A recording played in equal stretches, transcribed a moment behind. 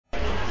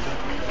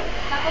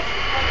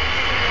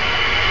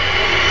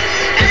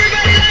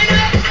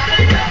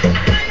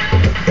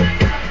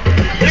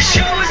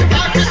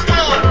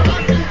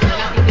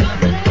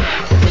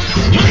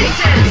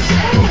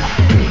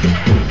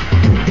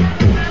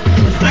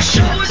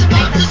show is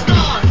about to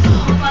start.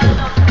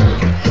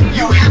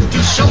 You have to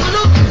show a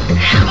look,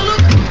 have a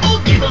look, or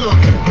give a look.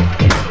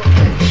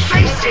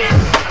 Face it.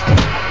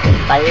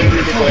 Tayo yung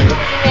beautiful.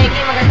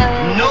 Maggie,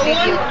 magandang No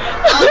one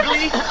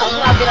ugly.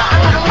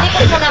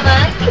 Nakaulikas mo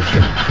naman.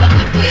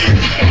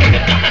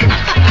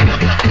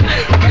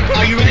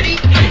 Are you ready?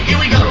 Here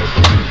we go.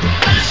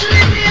 Fashion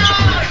in the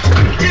art.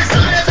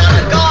 Designers are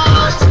the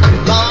gods.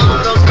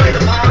 Models play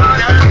the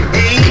part of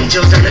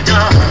angels in the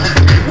dark.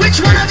 Which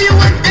one of you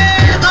would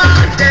ever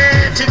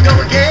dare to go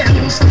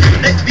against?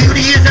 That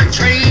beauty is a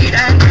trade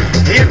and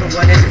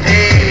everyone is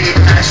paid.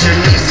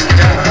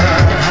 Fashionista.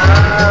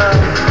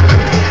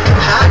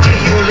 How do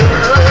you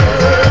look?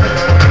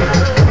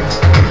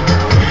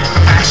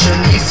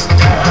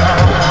 Fashionista.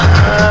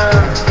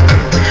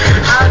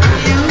 How do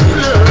you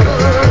look?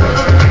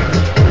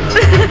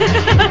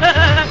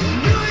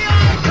 New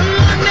York,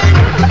 London,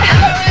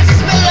 Paris,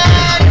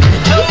 Milan,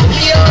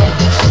 Tokyo.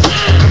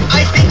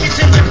 I think it's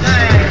in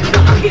Japan.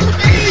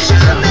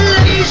 Asia,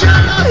 Malaysia,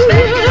 Las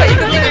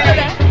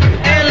Vegas,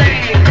 LA.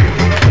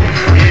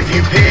 If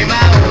you pay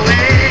my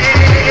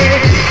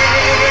way,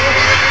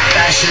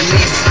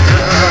 fashionista.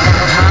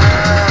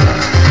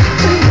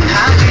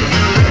 How do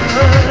you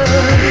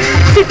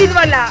look? Sitin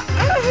wala.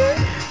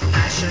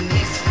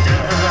 Fashionista.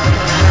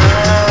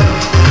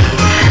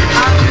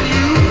 How do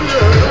you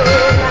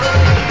look?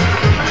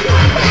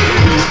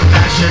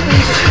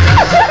 Fashionista.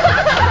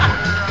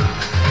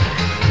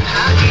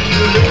 How do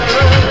you look?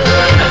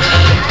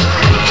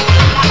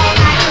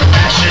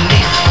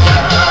 Fashionista.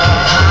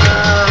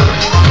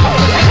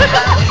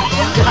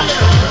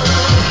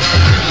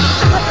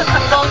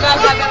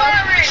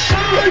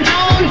 Sean,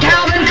 Dawn,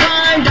 Calvin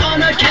Klein,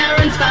 Donna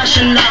Karen's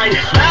fashion line,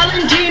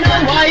 Valentino,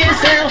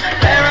 YSL,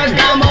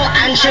 Ferragamo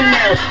and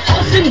Chanel,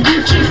 Austin,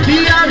 Gucci,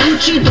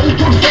 Fiorucci, don't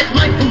forget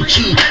my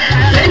Gucci,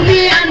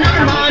 Fendi and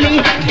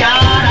Armani,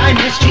 God I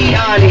miss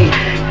Gianni,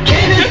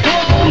 Kenneth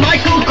Cole,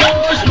 Michael